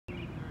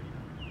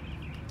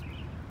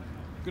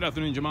Good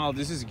afternoon, Jamal.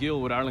 This is Gil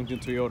with Arlington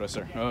Toyota,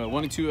 sir.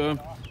 Wanted to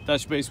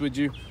touch base with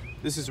you.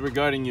 This is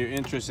regarding your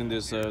interest in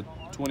this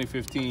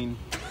 2015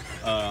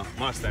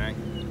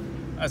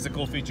 Mustang. That's a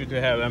cool feature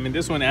to have. I mean,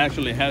 this one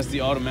actually has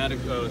the automatic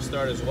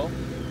start as well.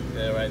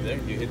 Right there,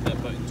 you hit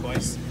that button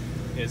twice.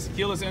 It's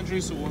keyless entry,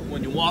 so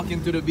when you walk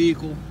into the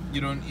vehicle, you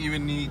don't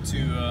even need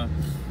to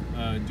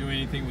do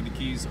anything with the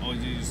keys. All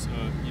you do is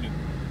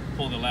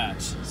pull the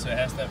latch. So it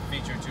has that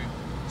feature too.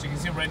 So you can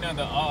see right now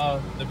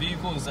the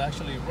vehicle is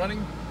actually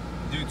running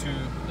due to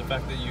the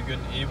fact that you're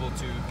able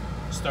to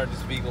start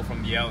this vehicle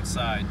from the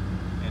outside.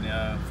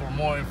 And for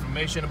more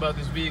information about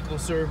this vehicle,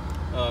 sir,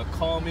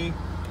 call me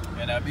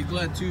and I'd be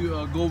glad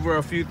to go over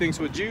a few things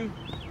with you.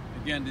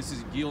 Again, this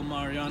is Gil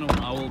Mariano.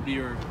 I will be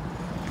your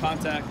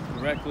contact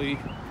directly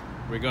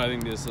regarding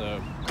this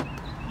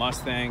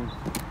Mustang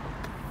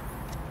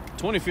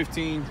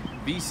 2015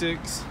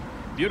 V6.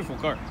 Beautiful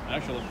car,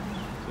 actually.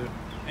 So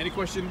any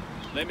question,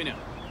 let me know.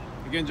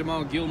 Again,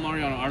 Jamal, Gil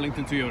Mariano,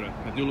 Arlington Toyota.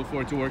 I do look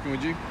forward to working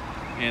with you,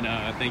 and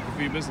thank you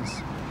for your business.